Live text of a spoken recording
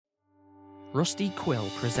Rusty Quill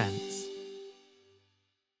presents.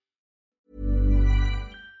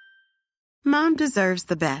 Mom deserves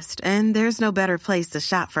the best, and there's no better place to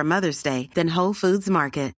shop for Mother's Day than Whole Foods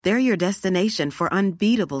Market. They're your destination for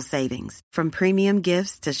unbeatable savings, from premium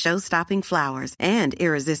gifts to show-stopping flowers and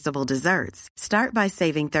irresistible desserts. Start by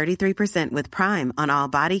saving 33% with Prime on all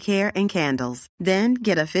body care and candles. Then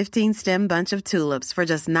get a 15-stem bunch of tulips for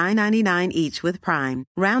just $9.99 each with Prime.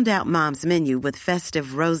 Round out Mom's menu with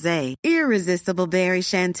festive rosé, irresistible berry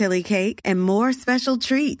chantilly cake, and more special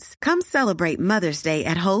treats. Come celebrate Mother's Day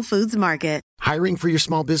at Whole Foods Market. Hiring for your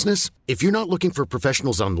small business? If you're not looking for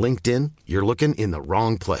professionals on LinkedIn, you're looking in the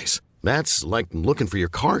wrong place. That's like looking for your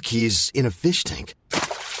car keys in a fish tank.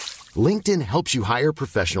 LinkedIn helps you hire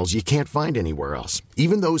professionals you can't find anywhere else,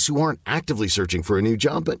 even those who aren't actively searching for a new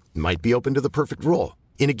job but might be open to the perfect role.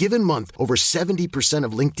 In a given month, over 70%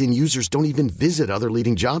 of LinkedIn users don't even visit other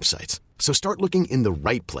leading job sites. So start looking in the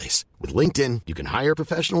right place. With LinkedIn, you can hire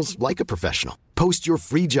professionals like a professional. Post your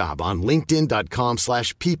free job on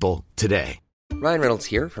linkedin.com/people today. Ryan Reynolds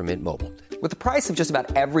here from Mint Mobile. With the price of just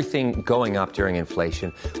about everything going up during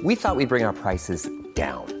inflation, we thought we'd bring our prices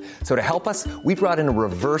down. So to help us, we brought in a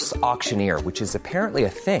reverse auctioneer, which is apparently a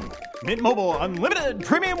thing. Mint Mobile Unlimited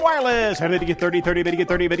Premium Wireless. How to get 30, 30, bit to get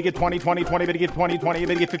 30, bit to get 20, 20, 20, bit to get 20, 20,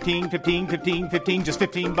 bit to get 15, 15, 15, 15, just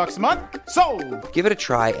 $15 a month? Sold! Give it a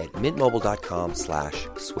try at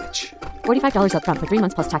mintmobile.com/switch. $45 up front for 3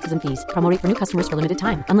 months plus taxes and fees. Promo rate for new customers for limited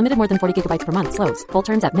time. Unlimited more than 40 gigabytes per month. Slows full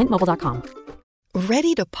terms at mintmobile.com.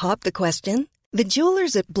 Ready to pop the question? The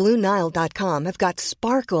jewelers at BlueNile.com have got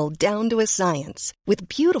sparkle down to a science with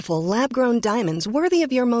beautiful lab-grown diamonds worthy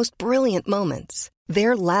of your most brilliant moments.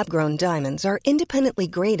 Their lab-grown diamonds are independently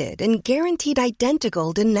graded and guaranteed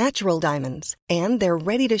identical to natural diamonds, and they're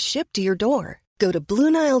ready to ship to your door. Go to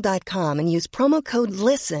BlueNile.com and use promo code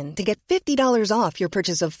LISTEN to get $50 off your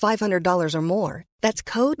purchase of $500 or more. That's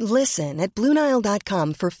code LISTEN at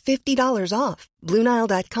BlueNile.com for $50 off.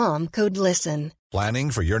 BlueNile.com, code LISTEN.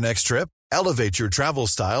 Planning for your next trip? Elevate your travel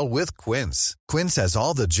style with Quince. Quince has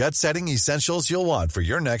all the jet-setting essentials you'll want for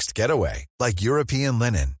your next getaway, like European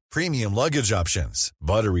linen, premium luggage options,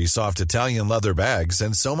 buttery soft Italian leather bags,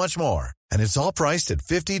 and so much more. And it's all priced at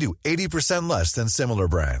 50 to 80% less than similar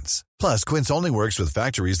brands. Plus, Quince only works with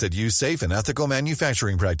factories that use safe and ethical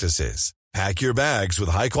manufacturing practices. Pack your bags with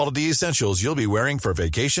high-quality essentials you'll be wearing for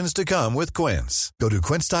vacations to come with Quince. Go to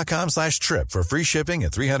quince.com/trip for free shipping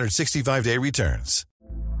and 365-day returns.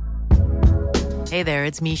 Hey there,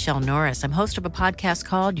 it's Michelle Norris. I'm host of a podcast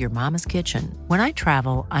called Your Mama's Kitchen. When I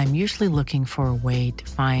travel, I'm usually looking for a way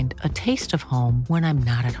to find a taste of home when I'm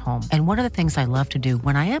not at home. And one of the things I love to do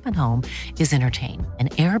when I am at home is entertain.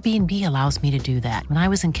 And Airbnb allows me to do that. When I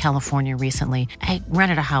was in California recently, I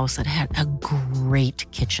rented a house that had a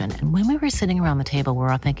great kitchen. And when we were sitting around the table,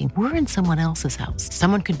 we're all thinking, we're in someone else's house.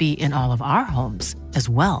 Someone could be in all of our homes as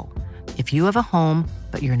well. If you have a home,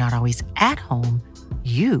 but you're not always at home,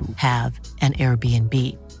 you have an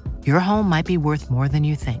Airbnb. Your home might be worth more than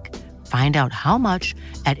you think. Find out how much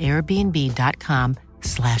at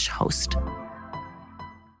airbnb.com/host.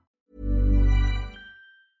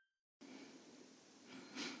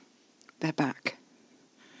 They're back.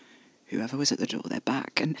 Whoever was at the door, they're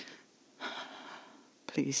back. And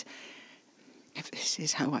please, if this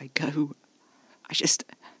is how I go, I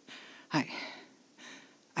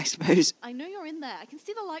suppose... I know you're in there. I can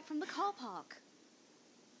see the light from the car park.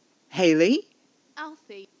 Hayley?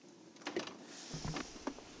 Alfie.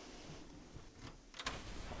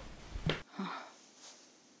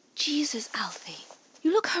 Jesus, Alfie.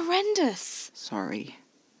 You look horrendous. Sorry.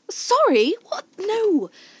 Sorry? What? No.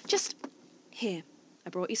 Just... Here. I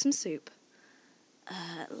brought you some soup.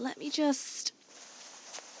 Let me just...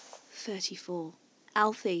 34.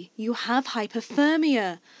 Alfie, you have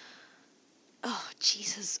hypothermia. Oh,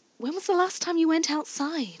 Jesus. When was the last time you went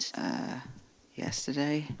outside?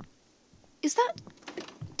 Yesterday. Is that...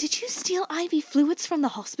 Did you steal IV fluids from the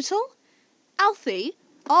hospital? Alfie,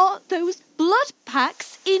 are those blood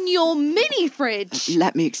packs in your mini fridge?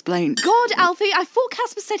 Let me explain. God, Alfie, I thought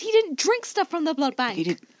Casper said he didn't drink stuff from the blood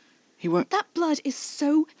bank. He won't... That blood is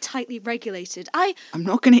so tightly regulated. I'm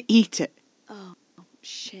not going to eat it. Oh,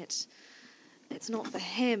 shit. It's not for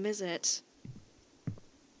him, is it?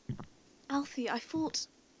 Alfie, I thought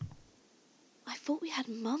we had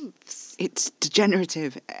months. It's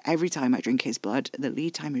degenerative. Every time I drink his blood, the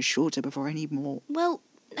lead time is shorter before I need more. Well,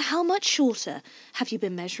 how much shorter? Have you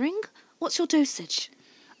been measuring? What's your dosage?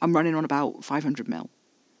 I'm running on about 500 ml.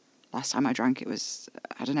 Last time I drank it was,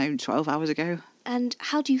 12 hours ago. And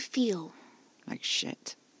how do you feel? Like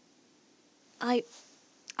shit. I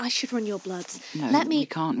I should run your bloods. No, we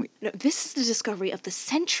can't. No, this is the discovery of the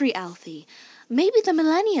century, Alfie. Maybe the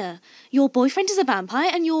millennia. Your boyfriend is a vampire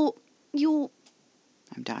and you're...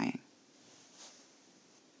 I'm dying.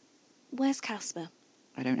 Where's Casper?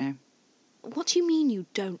 I don't know. What do you mean you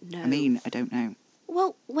don't know? I don't know.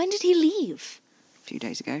 Well, when did he leave? A few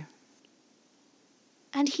days ago.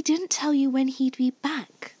 And he didn't tell you when he'd be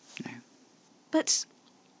back? No. But,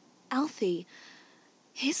 Alfie,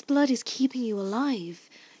 his blood is keeping you alive.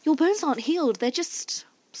 Your bones aren't healed, they're just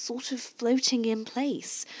sort of floating in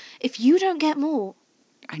place. If you don't get more...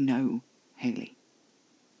 I know, Hayley.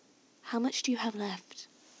 How much do you have left?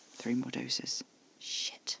 3 more doses.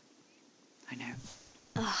 Shit. I know.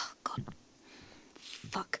 Oh, God.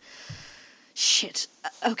 Fuck. Shit.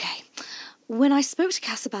 Okay. When I spoke to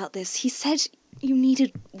Cass about this, he said you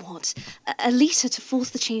needed, what? A litre to force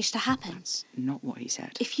the change to happen. That's not what he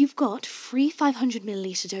said. If you've got 3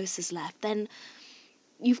 500ml doses left, then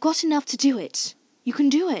you've got enough to do it. You can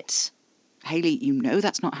do it. Hayley, you know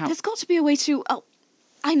that's not how... There's got to be a way to... Oh,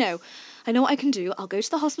 I know. I know what I can do. I'll go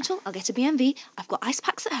to the hospital, I'll get a BMV, I've got ice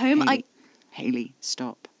packs at home, Hayley,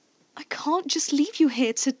 stop. I can't just leave you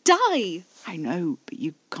here to die. I know, but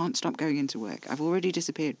you can't stop going into work. I've already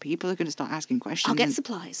disappeared. People are going to start asking questions. I'll get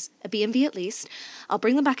supplies. A BMV at least. I'll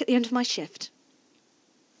bring them back at the end of my shift.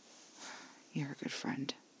 You're a good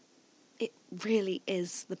friend. It really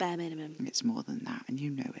is the bare minimum. It's more than that, and you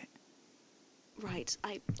know it. Right,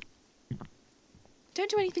 Don't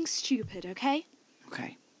do anything stupid, okay?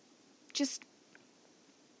 Okay. Just...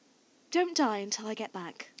 don't die until I get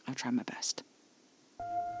back. I'll try my best.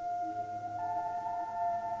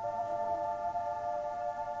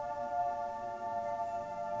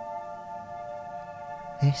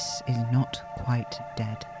 This is Not Quite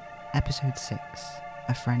Dead, Episode 6,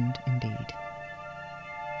 A Friend Indeed.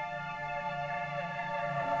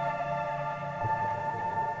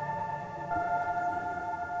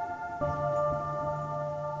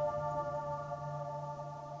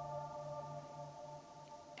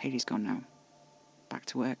 Hayley's gone now. Back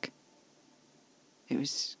to work. It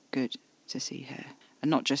was good to see her. And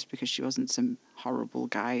not just because she wasn't some horrible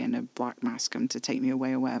guy in a black mask come to take me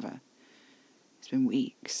away or whatever. It's been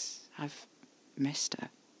weeks. I've missed her.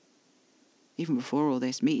 Even before all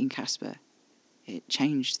this, meeting Casper, it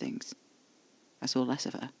changed things. I saw less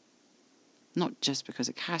of her. Not just because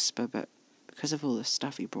of Casper, but because of all the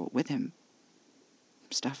stuff he brought with him.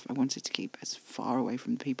 Stuff I wanted to keep as far away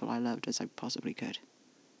from the people I loved as I possibly could.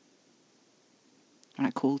 When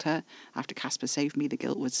I called her, after Casper saved me, the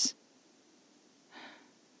guilt was...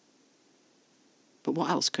 But what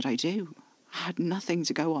else could I do? I had nothing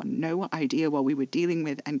to go on, no idea what we were dealing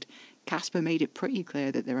with, and Casper made it pretty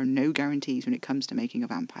clear that there are no guarantees when it comes to making a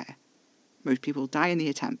vampire. Most people die in the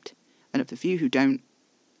attempt, and of the few who don't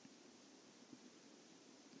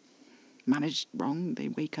manage wrong, they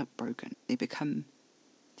wake up broken. They become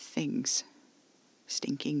things.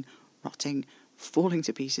 Stinking, rotting, falling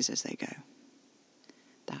to pieces as they go.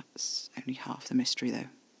 That's only half the mystery, though.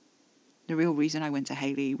 The real reason I went to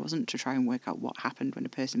Hayley wasn't to try and work out what happened when a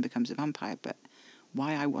person becomes a vampire, but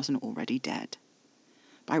why I wasn't already dead.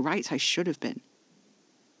 By rights, I should have been.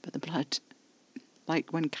 But the blood...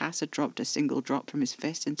 Like when Cass had dropped a single drop from his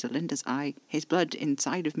fist into Linda's eye, his blood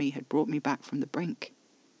inside of me had brought me back from the brink.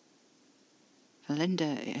 For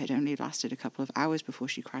Linda, it had only lasted a couple of hours before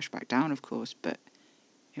she crashed back down, of course, but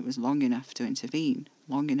it was long enough to intervene,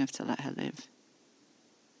 long enough to let her live.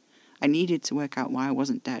 I needed to work out why I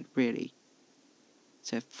wasn't dead, really.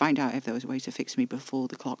 To find out if there was a way to fix me before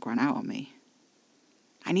the clock ran out on me.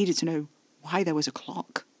 I needed to know why there was a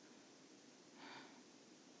clock.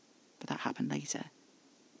 But that happened later.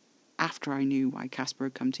 After I knew why Casper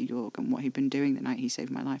had come to York and what he'd been doing the night he saved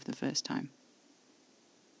my life the first time.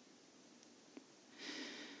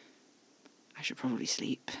 I should probably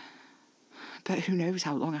sleep. But who knows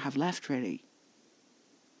how long I have left, really.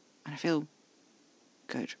 And I feel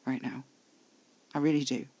good right now. I really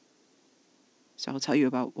do. So I'll tell you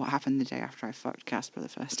about what happened the day after I fucked Casper the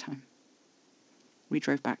first time. We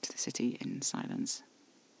drove back to the city in silence.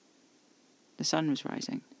 The sun was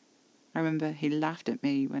rising. I remember he laughed at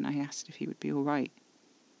me when I asked if he would be all right.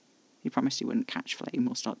 He promised he wouldn't catch flame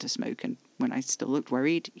or start to smoke, and when I still looked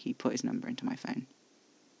worried, he put his number into my phone.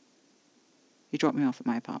 He dropped me off at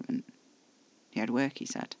my apartment. He had work, he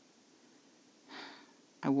said.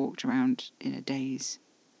 I walked around in a daze.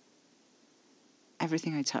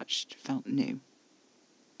 Everything I touched felt new,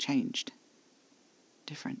 changed,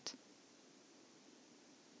 different.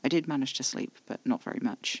 I did manage to sleep, but not very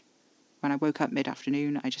much. When I woke up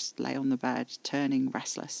mid-afternoon, I just lay on the bed, turning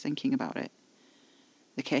restless, thinking about it.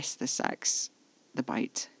 The kiss, the sex, the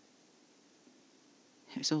bite.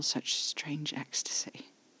 It was all such strange ecstasy.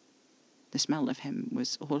 The smell of him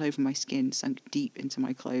was all over my skin, sunk deep into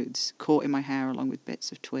my clothes, caught in my hair along with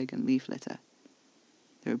bits of twig and leaf litter.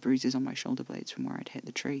 There were bruises on my shoulder blades from where I'd hit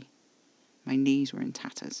the tree. My knees were in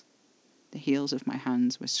tatters. The heels of my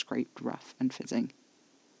hands were scraped rough and fitting.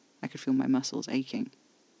 I could feel my muscles aching.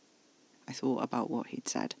 I thought about what he'd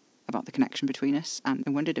said, about the connection between us, and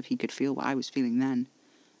I wondered if he could feel what I was feeling then,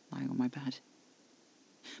 lying on my bed.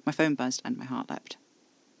 My phone buzzed and my heart leapt.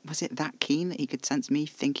 Was it that keen that he could sense me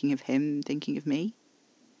thinking of him, thinking of me?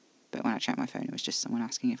 But when I checked my phone, it was just someone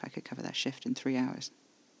asking if I could cover their shift in 3 hours.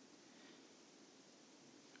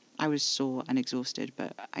 I was sore and exhausted,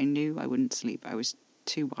 but I knew I wouldn't sleep. I was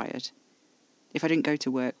too wired. If I didn't go to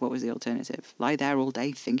work, what was the alternative? Lie there all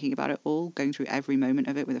day thinking about it all, going through every moment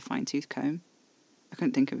of it with a fine-tooth comb? I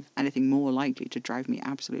couldn't think of anything more likely to drive me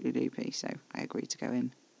absolutely loopy, so I agreed to go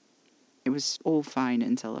in. It was all fine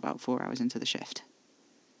until about 4 hours into the shift.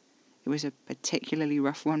 It was a particularly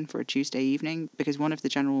rough one for a Tuesday evening because one of the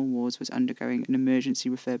general wards was undergoing an emergency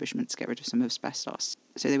refurbishment to get rid of some asbestos,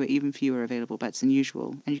 so there were even fewer available beds than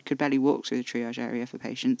usual, and you could barely walk through the triage area for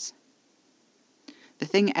patients. The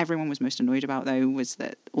thing everyone was most annoyed about, though, was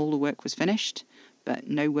that all the work was finished, but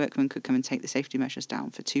no workman could come and take the safety measures down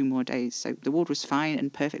for 2 more days, so the ward was fine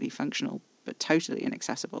and perfectly functional, but totally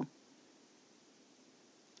inaccessible.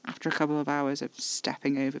 After a couple of hours of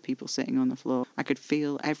stepping over people sitting on the floor, I could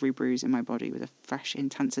feel every bruise in my body with a fresh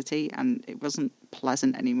intensity, and it wasn't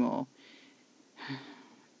pleasant anymore.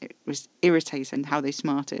 It was irritating how they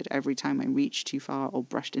smarted every time I reached too far or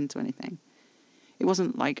brushed into anything. It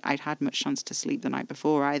wasn't like I'd had much chance to sleep the night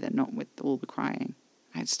before either, not with all the crying.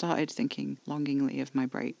 I had started thinking longingly of my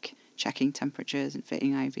break, checking temperatures and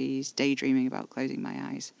fitting IVs, daydreaming about closing my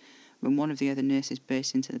eyes, when one of the other nurses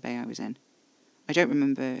burst into the bay I was in. I don't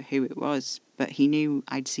remember who it was, but he knew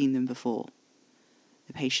I'd seen them before.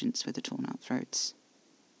 The patients with the torn-out throats.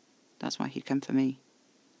 That's why he'd come for me.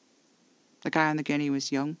 The guy on the gurney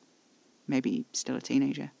was young, maybe still a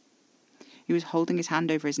teenager. He was holding his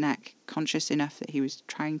hand over his neck, conscious enough that he was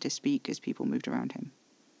trying to speak as people moved around him.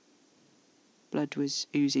 Blood was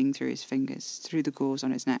oozing through his fingers, through the gauze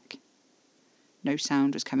on his neck. No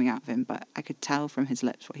sound was coming out of him, but I could tell from his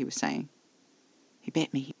lips what he was saying. He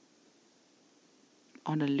bit me.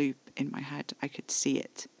 On a loop in my head, I could see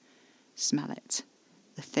it, smell it,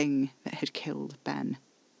 the thing that had killed Ben,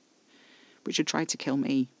 which had tried to kill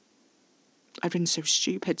me. I'd been so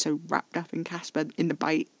stupid, so wrapped up in Casper, in the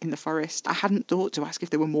bite, in the forest. I hadn't thought to ask if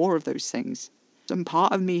there were more of those things. Some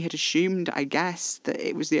part of me had assumed, I guess, that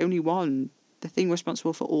it was the only one, the thing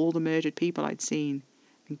responsible for all the murdered people I'd seen,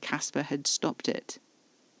 and Casper had stopped it.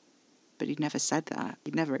 But he'd never said that.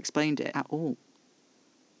 He'd never explained it at all.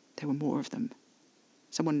 There were more of them.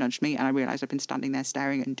 Someone nudged me, and I realised I'd been standing there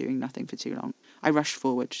staring and doing nothing for too long. I rushed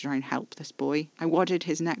forward to try and help this boy. I wadded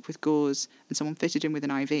his neck with gauze, and someone fitted him with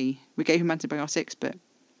an IV. We gave him antibiotics, but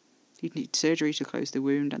he'd need surgery to close the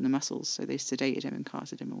wound and the muscles, so they sedated him and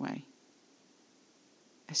carted him away.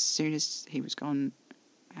 As soon as he was gone,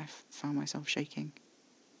 I found myself shaking.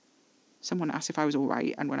 Someone asked if I was all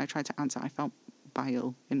right, and when I tried to answer, I felt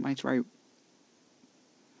bile in my throat.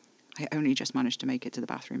 I only just managed to make it to the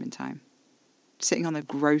bathroom in time. Sitting on the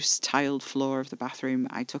gross tiled floor of the bathroom,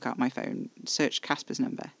 I took out my phone, searched Casper's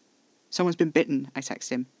number. "Someone's been bitten," I texted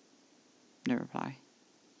him. No reply.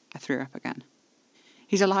 I threw up again.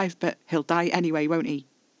 "He's alive, but he'll die anyway, won't he?"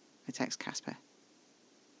 I text Casper.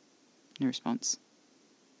 No response.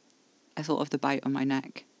 I thought of the bite on my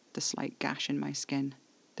neck, the slight gash in my skin.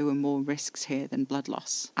 There were more risks here than blood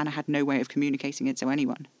loss, and I had no way of communicating it to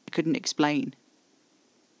anyone. I couldn't explain.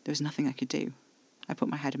 There was nothing I could do. I put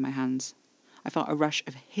my head in my hands. I felt a rush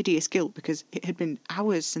of hideous guilt because it had been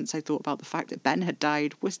hours since I thought about the fact that Ben had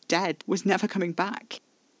died, was dead, was never coming back.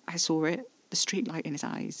 I saw it, the street light in his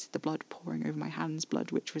eyes, the blood pouring over my hands,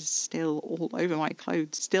 blood which was still all over my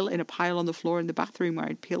clothes, still in a pile on the floor in the bathroom where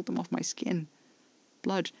I'd peeled them off my skin.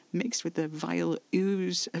 Blood mixed with the vile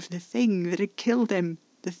ooze of the thing that had killed him,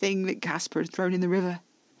 the thing that Casper had thrown in the river.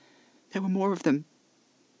 There were more of them.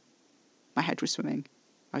 My head was swimming.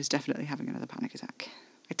 I was definitely having another panic attack.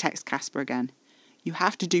 I text Casper again. "You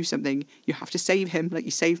have to do something. You have to save him like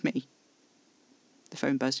you saved me." The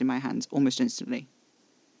phone buzzed in my hands almost instantly.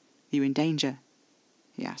 "Are you in danger?"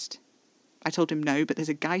 he asked. I told him no, but there's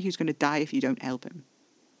a guy who's going to die if you don't help him.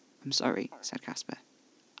 "I'm sorry," said Casper.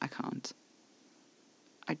 "I can't."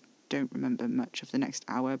 I don't remember much of the next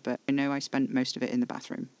hour, but I know I spent most of it in the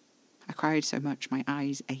bathroom. I cried so much my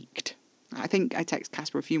eyes ached. I think I texted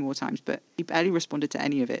Casper a few more times, but he barely responded to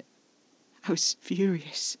any of it. I was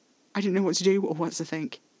furious. I didn't know what to do or what to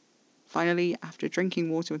think. Finally, after drinking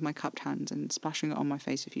water with my cupped hands and splashing it on my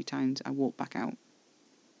face a few times, I walked back out.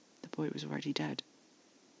 The boy was already dead.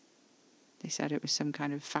 They said it was some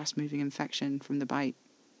kind of fast-moving infection from the bite.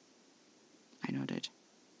 I nodded.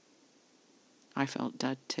 I felt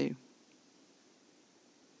dead too.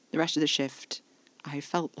 The rest of the shift, I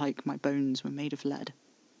felt like my bones were made of lead.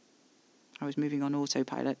 I was moving on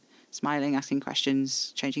autopilot, smiling, asking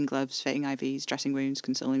questions, changing gloves, fitting IVs, dressing wounds,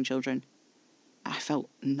 consoling children. I felt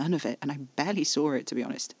none of it, and I barely saw it, to be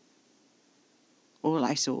honest. All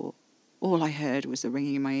I saw, all I heard was the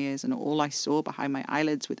ringing in my ears, and all I saw behind my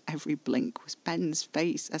eyelids with every blink was Ben's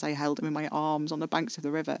face as I held him in my arms on the banks of the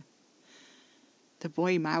river. The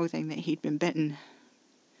boy mouthing that he'd been bitten.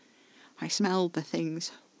 I smelled the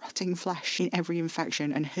thing's rotting flesh in every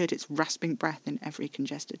infection and heard its rasping breath in every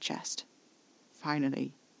congested chest.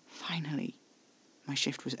 Finally, my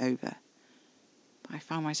shift was over. But I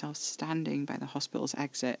found myself standing by the hospital's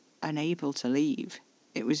exit, unable to leave.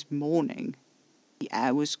 It was morning. The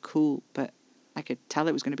air was cool, but I could tell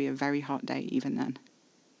it was going to be a very hot day even then.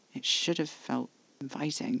 It should have felt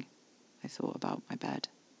inviting. I thought about my bed,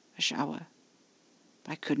 a shower,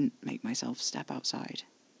 but I couldn't make myself step outside.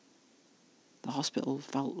 The hospital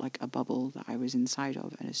felt like a bubble that I was inside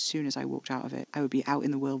of, and as soon as I walked out of it, I would be out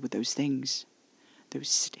in the world with those things. Those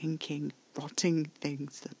stinking, rotting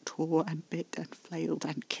things that tore and bit and flailed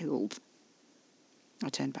and killed. I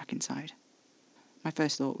turned back inside. My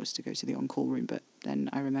first thought was to go to the on-call room, but then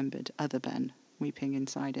I remembered other Ben weeping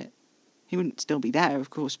inside it. He wouldn't still be there, of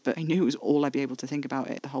course, but I knew it was all I'd be able to think about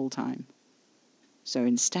it the whole time. So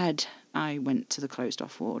instead, I went to the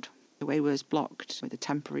closed-off ward. The way was blocked with a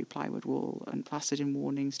temporary plywood wall and plastered in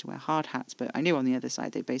warnings to wear hard hats, but I knew on the other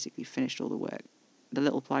side they'd basically finished all the work. The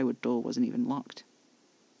little plywood door wasn't even locked.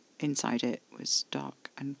 Inside it was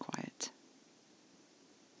dark and quiet.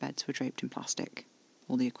 Beds were draped in plastic,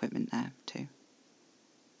 all the equipment there, too.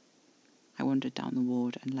 I wandered down the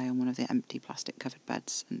ward and lay on one of the empty plastic-covered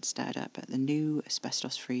beds and stared up at the new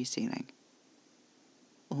asbestos-free ceiling.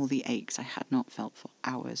 All the aches I had not felt for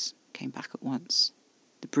hours came back at once.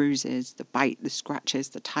 The bruises, the bite, the scratches,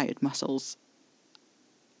 the tired muscles.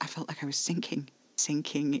 I felt like I was sinking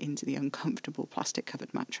into the uncomfortable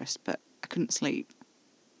plastic-covered mattress, but I couldn't sleep.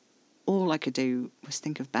 All I could do was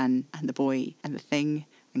think of Ben and the boy and the thing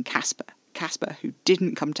and Casper, who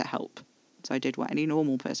didn't come to help. So I did what any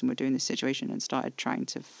normal person would do in this situation and started trying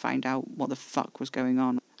to find out what the fuck was going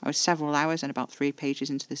on. I was several hours and about 3 pages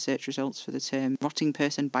into the search results for the term rotting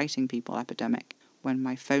person biting people epidemic when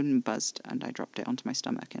my phone buzzed and I dropped it onto my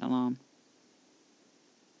stomach in alarm.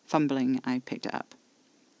 Fumbling, I picked it up.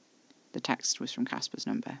 The text was from Casper's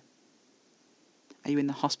number. "Are you in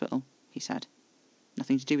the hospital?" he said.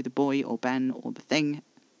 Nothing to do with the boy or Ben or the thing.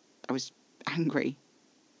 I was angry.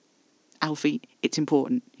 "Alfie, it's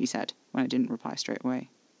important," he said, when I didn't reply straight away.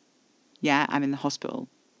 "Yeah, I'm in the hospital,"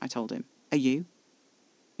 I told him. "Are you?"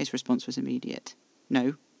 His response was immediate.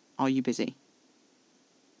 "No. Are you busy?"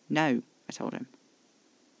 "No," I told him.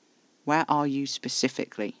 "Where are you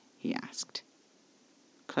specifically?" he asked.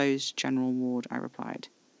 "Closed general ward," I replied,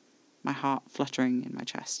 my heart fluttering in my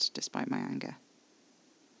chest despite my anger.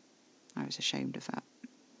 I was ashamed of that.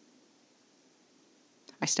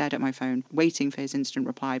 I stared at my phone, waiting for his instant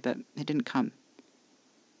reply, but it didn't come.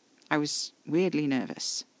 I was weirdly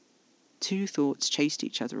nervous. 2 thoughts chased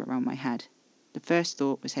each other around my head. The first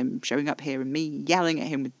thought was him showing up here and me yelling at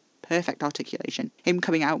him with perfect articulation, him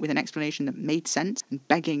coming out with an explanation that made sense and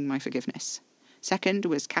begging my forgiveness. Second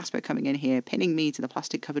was Casper coming in here, pinning me to the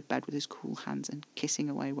plastic-covered bed with his cool hands and kissing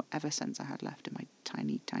away whatever sense I had left in my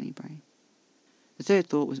tiny, tiny brain. The third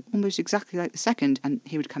thought was almost exactly like the second, and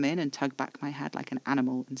he would come in and tug back my head like an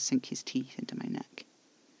animal and sink his teeth into my neck.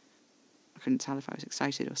 I couldn't tell if I was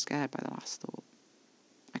excited or scared by the last thought.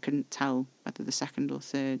 I couldn't tell whether the second or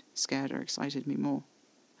third scared or excited me more.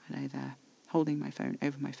 I lay there, holding my phone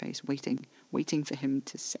over my face, waiting for him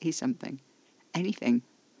to say something. Anything.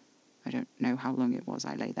 I don't know how long it was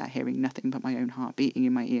I lay there, hearing nothing but my own heart beating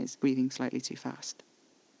in my ears, breathing slightly too fast.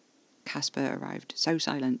 Casper arrived so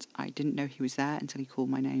silent I didn't know he was there until he called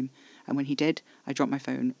my name, and when he did, I dropped my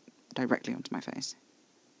phone directly onto my face.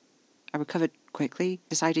 I recovered quickly,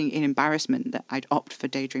 deciding in embarrassment that I'd opt for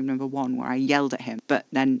daydream number 1, where I yelled at him, but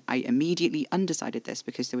then I immediately undecided this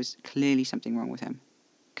because there was clearly something wrong with him.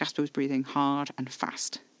 Casper was breathing hard and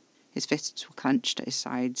fast. His fists were clenched at his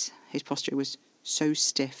sides. His posture was so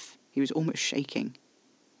stiff, he was almost shaking.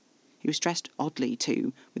 He was dressed oddly,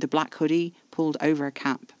 too, with a black hoodie pulled over a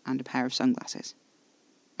cap and a pair of sunglasses.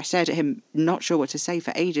 I stared at him, not sure what to say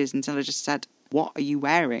for ages, until I just said, "What are you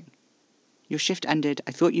wearing?" "Your shift ended.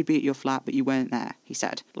 I thought you'd be at your flat, but you weren't there," he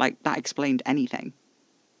said, like that explained anything.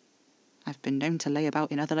 I've been known to lay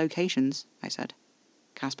about in other locations, I said.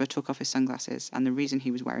 Caspar took off his sunglasses, and the reason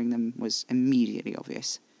he was wearing them was immediately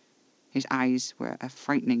obvious. His eyes were a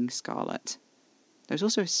frightening scarlet. There was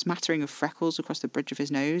also a smattering of freckles across the bridge of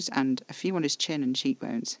his nose, and a few on his chin and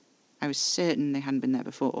cheekbones. I was certain they hadn't been there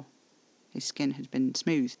before. His skin had been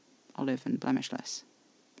smooth, olive and blemishless.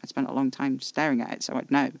 I'd spent a long time staring at it, so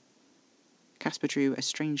I'd know. Caspar drew a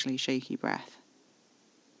strangely shaky breath.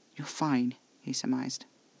 You're fine, he surmised.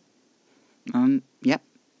 Yep.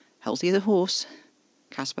 Healthy as a horse.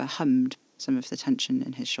 Caspar hummed. Some of the tension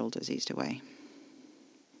in his shoulders eased away.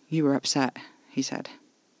 You were upset, he said.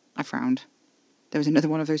 I frowned. There was another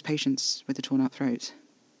one of those patients with the torn-out throats.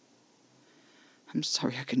 I'm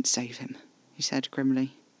sorry I couldn't save him, he said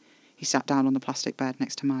grimly. He sat down on the plastic bed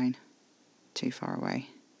next to mine, too far away.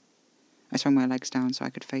 I swung my legs down so I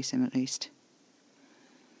could face him at least.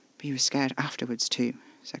 But you were scared afterwards too,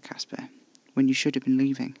 said Caspar, when you should have been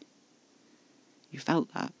leaving. You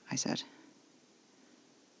felt that, I said.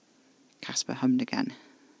 Caspar hummed again.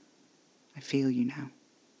 I feel you now.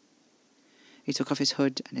 He took off his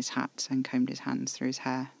hood and his hat and combed his hands through his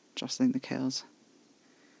hair, jostling the curls.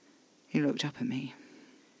 He looked up at me.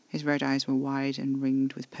 His red eyes were wide and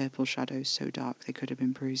ringed with purple shadows so dark they could have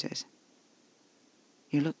been bruises.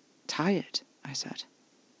 You look tired, I said.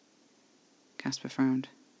 Caspar frowned.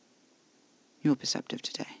 You're perceptive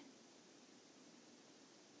today.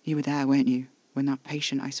 You were there, weren't you, when that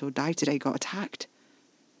patient I saw die today got attacked?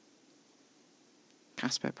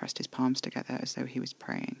 Caspar pressed his palms together as though he was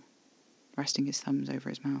praying, resting his thumbs over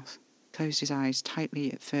his mouth. Closed his eyes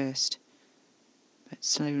tightly at first, but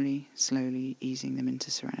slowly easing them into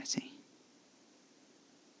serenity.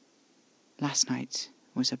 Last night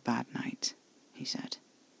was a bad night, he said.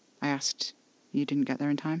 I asked, you didn't get there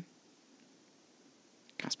in time?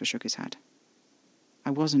 Caspar shook his head. I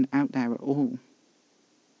wasn't out there at all.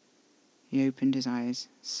 He opened his eyes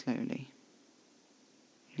slowly.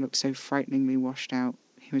 He looked so frighteningly washed out,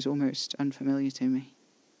 he was almost unfamiliar to me.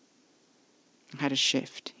 I had a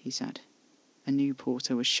shift, he said. A new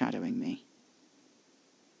porter was shadowing me.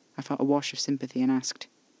 I felt a wash of sympathy and asked,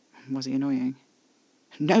 was he annoying?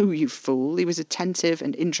 No, you fool. He was attentive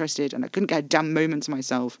and interested, and I couldn't get a damn moment to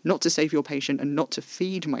myself, not to save your patient and not to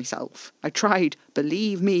feed myself. I tried.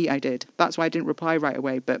 Believe me, I did. That's why I didn't reply right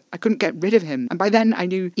away, but I couldn't get rid of him. And by then I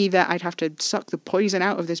knew either I'd have to suck the poison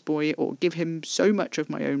out of this boy or give him so much of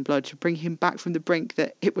my own blood to bring him back from the brink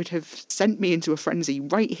that it would have sent me into a frenzy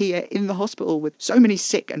right here in the hospital with so many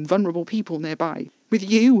sick and vulnerable people nearby. With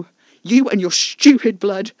you. You and your stupid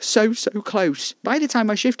blood so close. By the time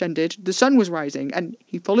my shift ended, the sun was rising, and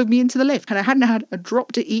he followed me into the lift, and I hadn't had a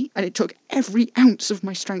drop to eat, and it took every ounce of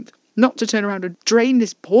my strength not to turn around and drain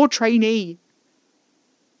this poor trainee.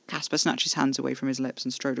 Caspar snatched his hands away from his lips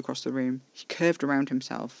and strode across the room. He curved around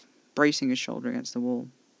himself, bracing his shoulder against the wall.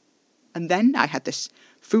 And then I had this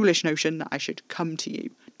foolish notion that I should come to you,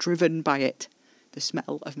 driven by it. The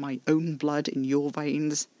smell of my own blood in your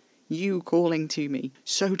veins. You calling to me,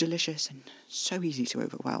 so delicious and so easy to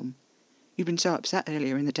overwhelm. You'd been so upset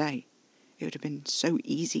earlier in the day. It would have been so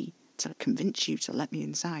easy to convince you to let me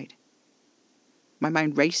inside. My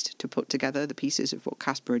mind raced to put together the pieces of what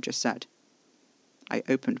Caspar had just said. I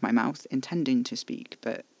opened my mouth, intending to speak,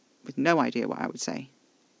 but with no idea what I would say.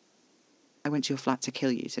 I went to your flat to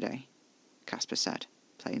kill you today, Caspar said,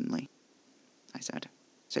 plainly. I said,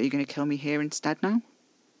 so you're going to kill me here instead now?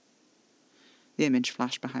 The image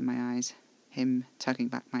flashed behind my eyes, him tugging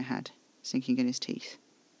back my head, sinking in his teeth.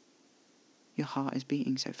 Your heart is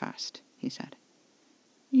beating so fast, he said.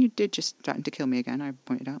 You did just threaten to kill me again, I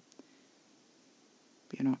pointed out.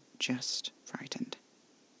 But you're not just frightened.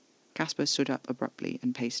 Caspar stood up abruptly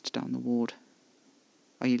and paced down the ward.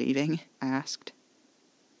 Are you leaving? I asked.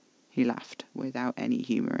 He laughed, without any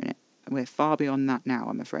humour in it. We're far beyond that now,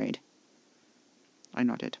 I'm afraid. I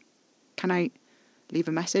nodded. Can I leave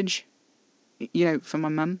a message? You know, for my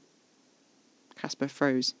mum? Caspar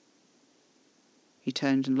froze. He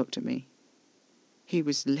turned and looked at me. He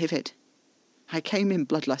was livid. I came in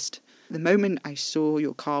bloodlust. The moment I saw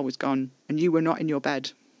your car was gone and you were not in your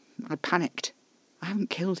bed, I panicked. I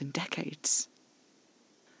haven't killed in decades.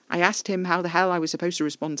 I asked him how the hell I was supposed to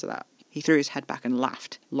respond to that. He threw his head back and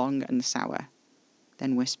laughed, long and sour,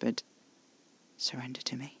 then whispered, Surrender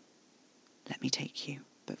to me. Let me take you,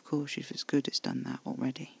 but of course you've as good as done that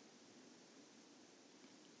already.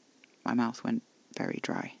 My mouth went very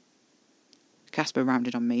dry. Caspar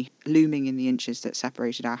rounded on me, looming in the inches that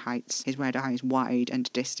separated our heights, his red eyes wide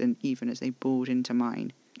and distant even as they bored into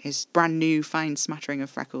mine. His brand new fine smattering of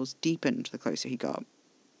freckles deepened the closer he got.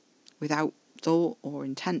 Without thought or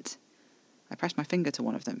intent, I pressed my finger to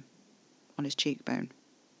one of them, on his cheekbone.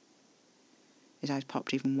 His eyes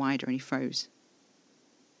popped even wider and he froze.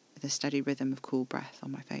 The steady rhythm of cool breath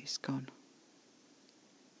on my face gone.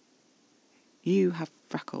 You have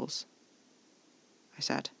freckles, I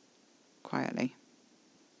said, quietly.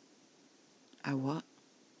 A what?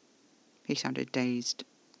 He sounded dazed,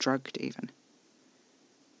 drugged even.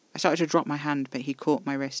 I started to drop my hand, but he caught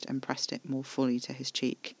my wrist and pressed it more fully to his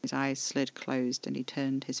cheek. His eyes slid closed and he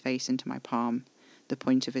turned his face into my palm, the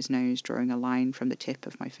point of his nose drawing a line from the tip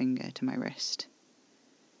of my finger to my wrist.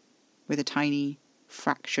 With a tiny,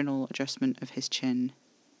 fractional adjustment of his chin,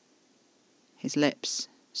 his lips,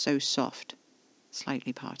 so soft,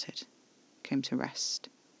 slightly parted, came to rest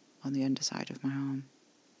on the underside of my arm.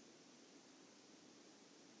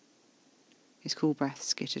 His cool breath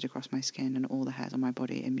skittered across my skin and all the hairs on my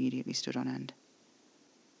body immediately stood on end.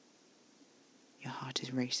 Your heart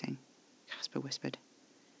is racing, Casper whispered.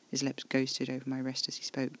 His lips ghosted over my wrist as he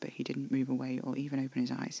spoke, but he didn't move away or even open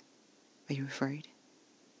his eyes. Are you afraid?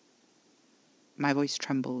 My voice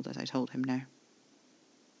trembled as I told him no.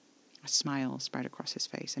 A smile spread across his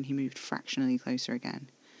face and he moved fractionally closer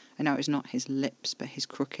again. And now it was not his lips but his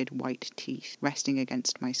crooked white teeth resting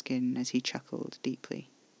against my skin as he chuckled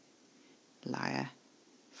deeply. Liar.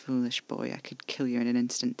 Foolish boy, I could kill you in an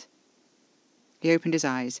instant. He opened his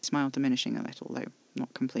eyes, his smile diminishing a little, though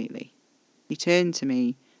not completely. He turned to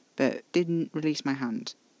me, but didn't release my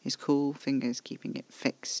hand, his cool fingers keeping it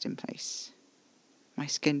fixed in place. My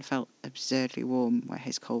skin felt absurdly warm where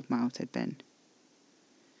his cold mouth had been.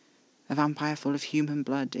 A vampire full of human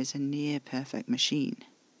blood is a near-perfect machine.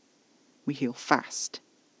 We heal fast.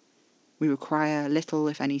 We require little,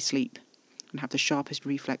 if any, sleep, and have the sharpest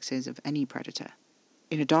reflexes of any predator.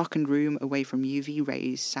 In a darkened room away from UV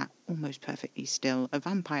rays, sat almost perfectly still, a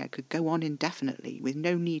vampire could go on indefinitely, with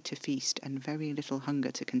no need to feast and very little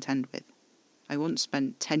hunger to contend with. I once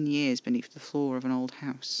spent 10 years beneath the floor of an old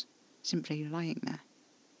house, simply lying there,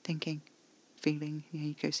 thinking, feeling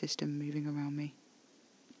the ecosystem moving around me.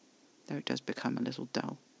 Though it does become a little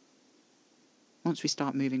dull. Once we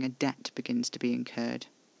start moving, a debt begins to be incurred.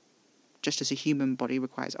 Just as a human body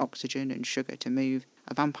requires oxygen and sugar to move,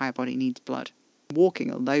 a vampire body needs blood.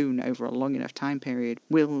 Walking alone over a long enough time period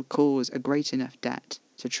will cause a great enough debt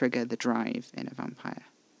to trigger the drive in a vampire.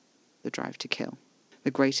 The drive to kill.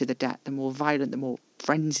 The greater the debt, the more violent, the more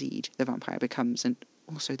frenzied the vampire becomes, and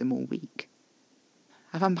also the more weak.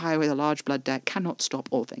 A vampire with a large blood debt cannot stop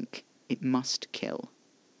or think. It must kill.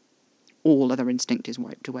 All other instinct is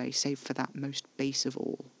wiped away, save for that most base of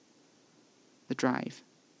all. The drive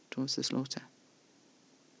towards the slaughter.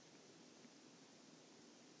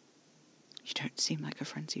 You don't seem like a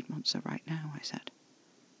frenzied monster right now, I said.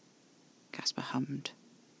 Casper hummed.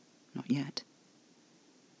 Not yet.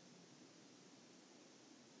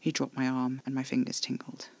 He dropped my arm and my fingers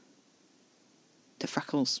tingled. The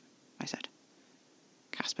freckles, I said.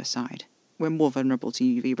 Casper sighed. We're more vulnerable to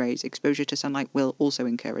UV rays. Exposure to sunlight will also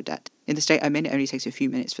incur a debt. In the state I'm in, it only takes a few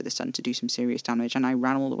minutes for the sun to do some serious damage, and I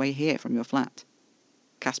ran all the way here from your flat.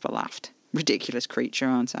 Casper laughed. Ridiculous creature,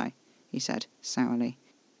 aren't I? He said, sourly.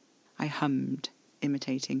 I hummed,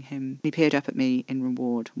 imitating him. He peered up at me in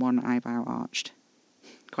reward, one eyebrow arched.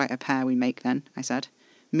 Quite a pair we make then, I said.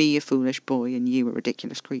 Me a foolish boy and you a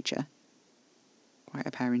ridiculous creature. Quite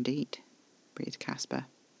a pair indeed, breathed Casper.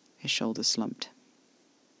 His shoulders slumped.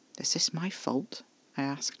 Is this my fault? I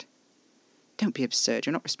asked. Don't be absurd,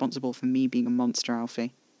 you're not responsible for me being a monster,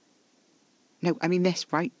 Alfie. No, I mean this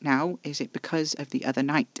right now. Is it because of the other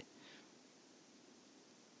night?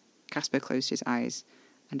 Casper closed his eyes,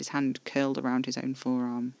 and his hand curled around his own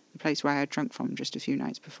forearm, the place where I had drunk from just a few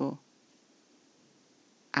nights before.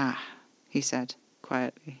 Ah, he said,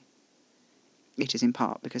 quietly. It is in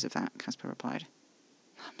part because of that, Casper replied.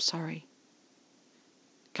 I'm sorry.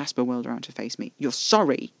 Casper whirled around to face me. You're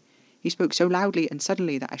sorry? He spoke so loudly and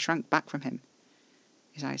suddenly that I shrank back from him.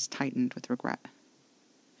 His eyes tightened with regret.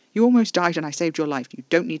 You almost died and I saved your life. You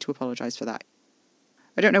don't need to apologise for that.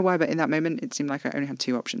 I don't know why, but in that moment it seemed like I only had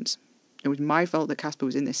two options. It was my fault that Casper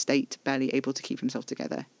was in this state, barely able to keep himself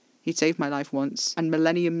together. He'd saved my life once, and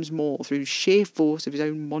millenniums more, through sheer force of his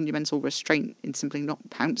own monumental restraint in simply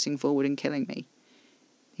not pouncing forward and killing me.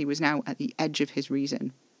 He was now at the edge of his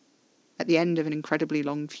reason, at the end of an incredibly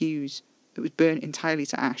long fuse that was burnt entirely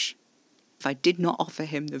to ash. If I did not offer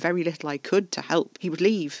him the very little I could to help, he would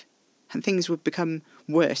leave, and things would become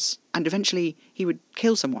worse, and eventually he would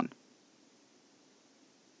kill someone.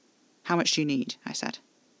 How much do you need? I said.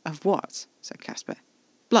 Of what? Said Casper.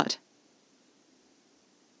 Blood.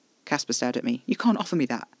 Casper stared at me. You can't offer me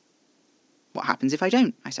that. What happens if I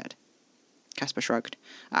don't? I said. Casper shrugged.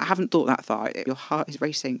 I haven't thought that far. Your heart is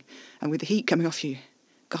racing, and with the heat coming off you,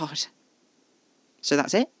 God. So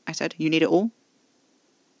that's it? I said. You need it all?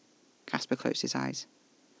 Casper closed his eyes.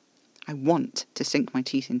 I want to sink my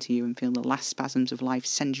teeth into you and feel the last spasms of life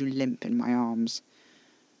send you limp in my arms.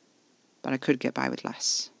 But I could get by with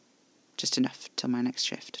less. Just enough till my next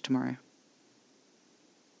shift tomorrow.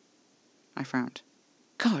 I frowned.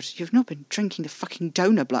 God, you've not been drinking the fucking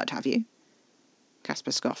donor blood, have you?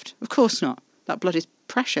 Casper scoffed. Of course not. That blood is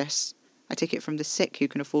precious. I take it from the sick who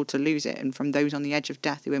can afford to lose it, and from those on the edge of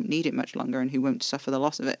death who won't need it much longer and who won't suffer the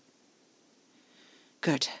loss of it.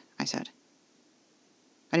 Good, I said.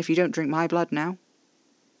 And if you don't drink my blood now,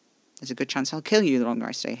 there's a good chance I'll kill you the longer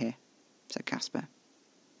I stay here, said Casper.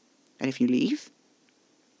 And if you leave,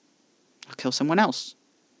 I'll kill someone else.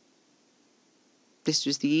 This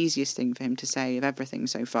was the easiest thing for him to say of everything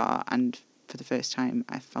so far, and for the first time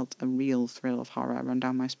I felt a real thrill of horror run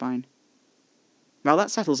down my spine. Well,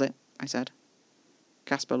 that settles it, I said.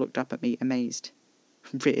 Casper looked up at me, amazed.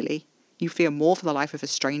 Really? You fear more for the life of a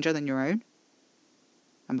stranger than your own?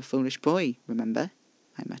 I'm a foolish boy, remember?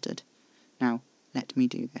 I muttered. Now, let me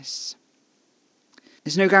do this.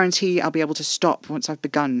 There's no guarantee I'll be able to stop once I've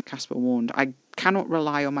begun, Casper warned. I cannot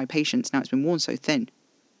rely on my patience now it's been worn so thin.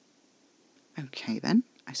 Okay then,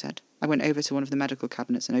 I said. I went over to one of the medical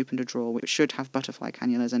cabinets and opened a drawer which should have butterfly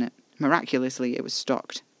cannulas in it. Miraculously, it was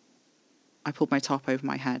stocked. I pulled my top over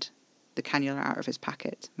my head, the cannula out of his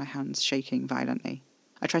packet, my hands shaking violently.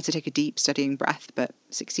 I tried to take a deep, steadying breath, but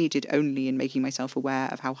succeeded only in making myself aware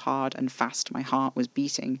of how hard and fast my heart was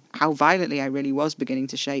beating, how violently I really was beginning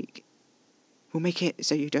to shake. We'll make it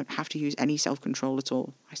so you don't have to use any self-control at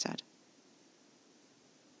all, I said.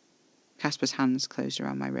 Casper's hands closed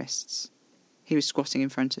around my wrists. He was squatting in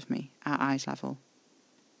front of me, our eyes level.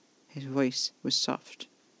 His voice was soft,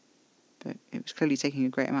 but it was clearly taking a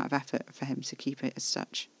great amount of effort for him to keep it as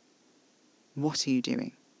such. What are you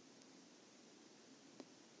doing?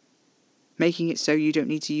 Making it so you don't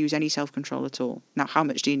need to use any self-control at all. Now, how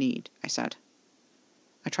much do you need? I said.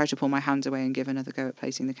 I tried to pull my hands away and give another go at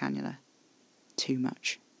placing the cannula. Too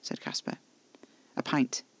much, said Casper. A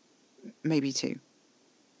pint. Maybe 2.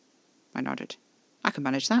 I nodded. I can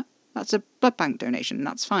manage that. That's a blood bank donation,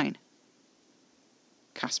 that's fine.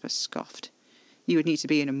 Casper scoffed. You would need to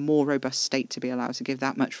be in a more robust state to be allowed to give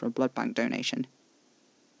that much for a blood bank donation.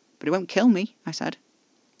 But it won't kill me, I said.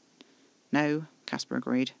 No, Casper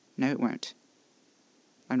agreed. No, it won't.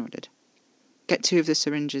 I nodded. Get 2 of the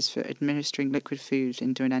syringes for administering liquid food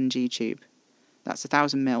into an NG tube. That's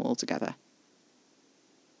 1,000 ml altogether.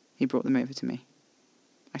 He brought them over to me.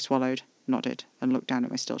 I swallowed, nodded, and looked down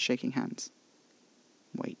at my still shaking hands.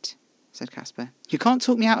 Wait, said Casper. You can't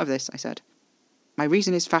talk me out of this, I said. My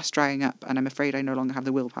reason is fast drying up, and I'm afraid I no longer have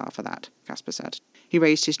the willpower for that, Casper said. He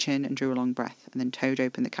raised his chin and drew a long breath, and then towed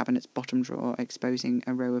open the cabinet's bottom drawer, exposing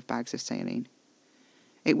a row of bags of saline.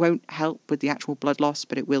 It won't help with the actual blood loss,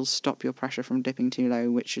 but it will stop your pressure from dipping too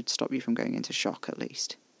low, which should stop you from going into shock, at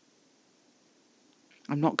least.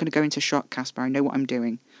 I'm not going to go into shock, Casper. I know what I'm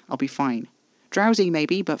doing. I'll be fine. Drowsy,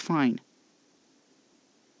 maybe, but fine.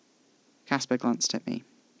 Casper glanced at me,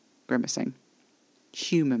 grimacing.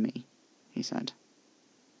 Humour me, he said.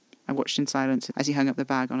 I watched in silence as he hung up the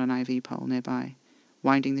bag on an IV pole nearby,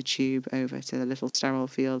 winding the tube over to the little sterile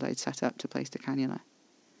field I'd set up to place the cannula.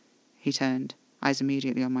 He turned, eyes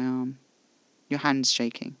immediately on my arm. Your hand's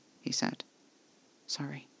shaking, he said.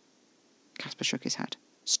 Sorry. Casper shook his head.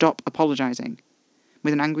 Stop apologising.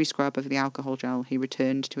 With an angry scrub of the alcohol gel, he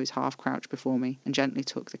returned to his half-crouch before me and gently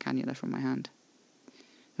took the cannula from my hand.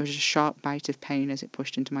 There was a sharp bite of pain as it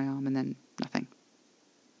pushed into my arm, and then nothing.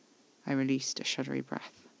 I released a shuddery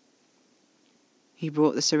breath. He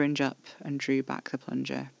brought the syringe up and drew back the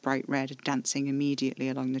plunger, bright red dancing immediately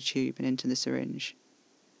along the tube and into the syringe.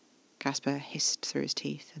 Casper hissed through his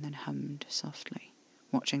teeth and then hummed softly,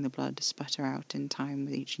 watching the blood sputter out in time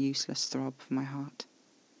with each useless throb of my heart.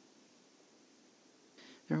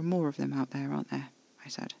 There are more of them out there, aren't there? I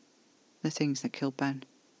said. The things that killed Ben.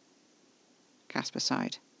 Casper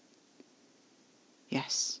sighed.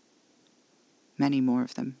 Yes. Many more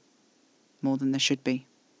of them. More than there should be.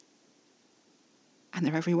 And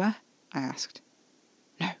they're everywhere? I asked.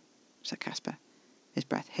 No, said Casper. His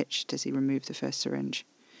breath hitched as he removed the first syringe.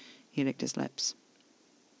 He licked his lips.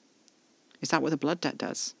 Is that what the blood debt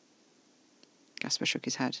does? Casper shook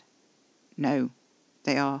his head. No,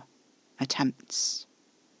 they are attempts.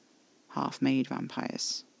 Half-made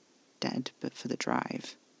vampires. Dead but for the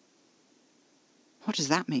drive. What does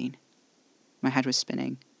that mean? My head was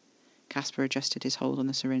spinning. Casper adjusted his hold on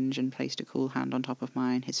the syringe and placed a cool hand on top of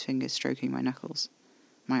mine, his fingers stroking my knuckles.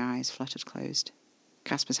 My eyes fluttered closed.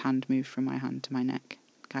 Casper's hand moved from my hand to my neck,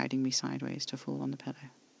 guiding me sideways to fall on the pillow.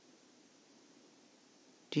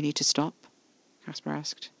 Do you need to stop? Casper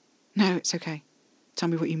asked. No, it's okay. Tell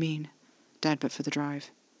me what you mean. Dead but for the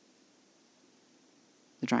drive.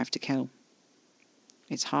 The drive to kill.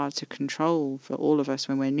 It's hard to control for all of us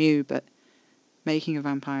when we're new, but making a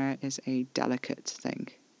vampire is a delicate thing.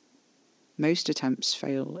 Most attempts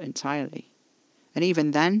fail entirely. And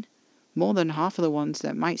even then, more than half of the ones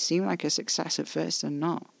that might seem like a success at first are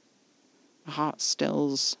not. The heart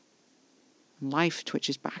stills, and life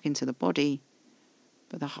twitches back into the body,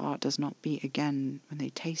 but the heart does not beat again when they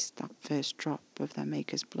taste that first drop of their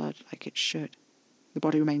maker's blood like it should. The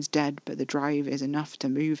body remains dead, but the drive is enough to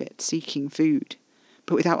move it, seeking food.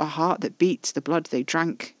 But without a heart that beats the blood they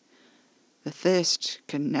drank, the thirst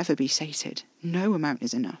can never be sated. No amount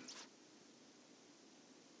is enough.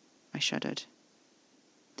 I shuddered.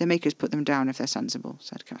 Their makers put them down if they're sensible,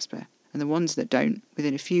 said Casper, and the ones that don't,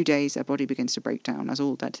 within a few days their body begins to break down, as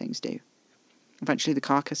all dead things do. Eventually the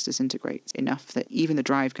carcass disintegrates enough that even the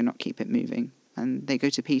drive cannot keep it moving, and they go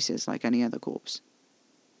to pieces like any other corpse.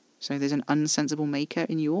 So there's an unsensible maker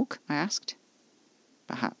in York? I asked.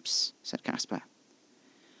 Perhaps, said Casper.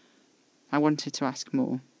 I wanted to ask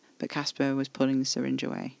more, but Casper was pulling the syringe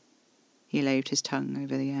away. He laved his tongue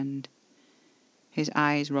over the end. His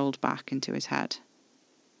eyes rolled back into his head.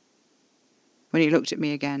 When he looked at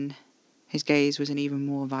me again, his gaze was an even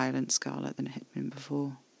more violent scarlet than it had been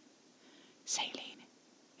before. Saline,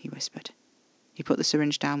 he whispered. He put the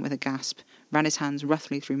syringe down with a gasp, ran his hands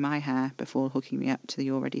roughly through my hair before hooking me up to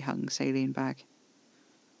the already hung saline bag.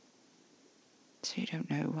 So you don't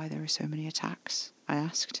know why there are so many attacks? I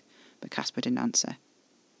asked, but Casper didn't answer.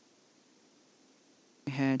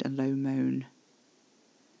 I heard a low moan.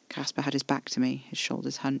 Casper had his back to me, his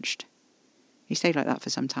shoulders hunched. He stayed like that for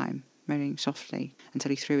some time, moaning softly until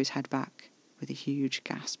he threw his head back with a huge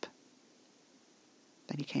gasp.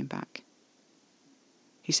 Then he came back.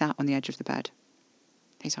 He sat on the edge of the bed.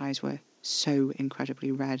 His eyes were so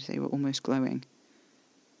incredibly red they were almost glowing.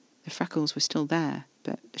 The freckles were still there,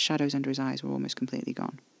 but the shadows under his eyes were almost completely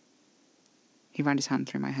gone. He ran his hand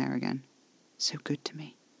through my hair again. So good to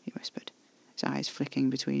me, he whispered, his eyes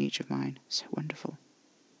flicking between each of mine. So wonderful.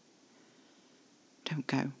 Don't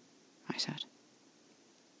go, I said.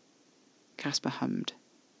 Casper hummed.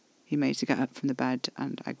 He made to get up from the bed,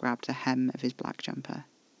 and I grabbed the hem of his black jumper.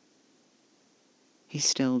 He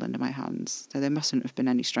stilled under my hands, though there mustn't have been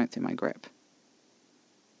any strength in my grip.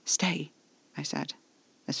 Stay, I said,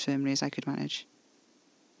 as firmly as I could manage.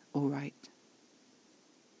 All right.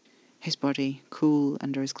 His body, cool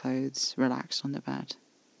under his clothes, relaxed on the bed.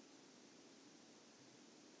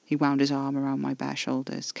 He wound his arm around my bare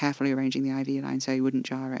shoulders, carefully arranging the IV line so he wouldn't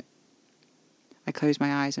jar it. I closed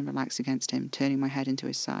my eyes and relaxed against him, turning my head into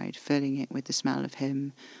his side, filling it with the smell of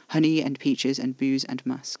him, honey and peaches and booze and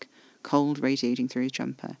musk, cold radiating through his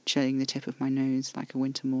jumper, chilling the tip of my nose like a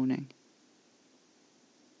winter morning.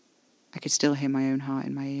 I could still hear my own heart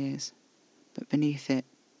in my ears, but beneath it,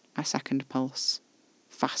 a second pulse,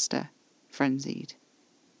 faster, frenzied,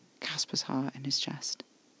 Casper's heart in his chest.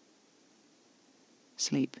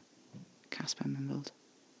 Sleep, Casper mumbled.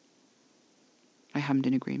 I hummed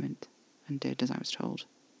in agreement and did as I was told.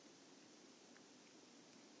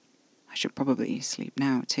 I should probably sleep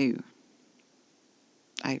now, too.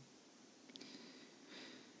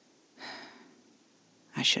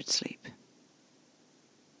 I should sleep.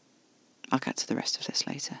 I'll get to the rest of this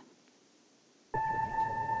later.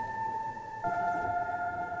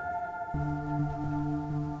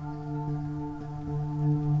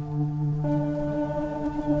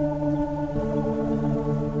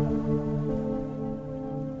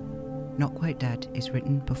 Not Quite Dead is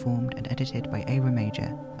written, performed and edited by Ava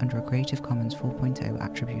Major under a Creative Commons 4.0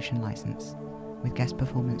 attribution license, with guest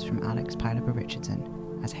performance from Alex Pilaber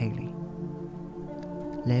Richardson as Haley.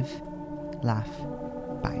 Live, laugh,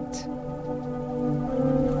 bite.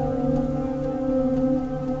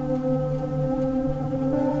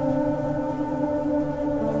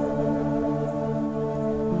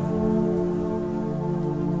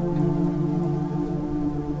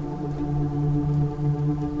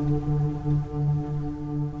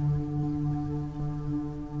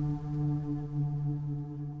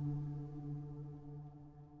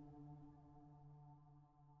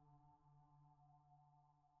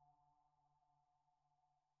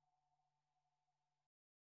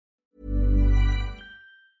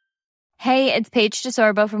 Hey, it's Paige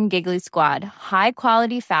DeSorbo from Giggly Squad. High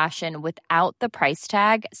quality fashion without the price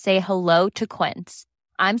tag. Say hello to Quince.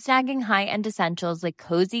 I'm snagging high-end essentials like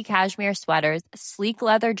cozy cashmere sweaters, sleek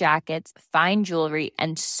leather jackets, fine jewelry,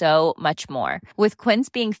 and so much more. With Quince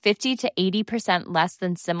being 50 to 80% less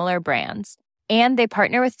than similar brands. And they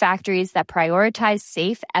partner with factories that prioritize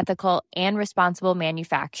safe, ethical, and responsible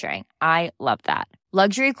manufacturing. I love that.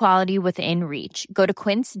 Luxury quality within reach. Go to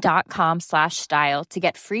quince.com/style to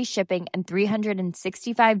get free shipping and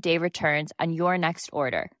 365-day returns on your next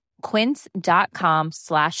order.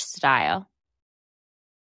 Quince.com/style.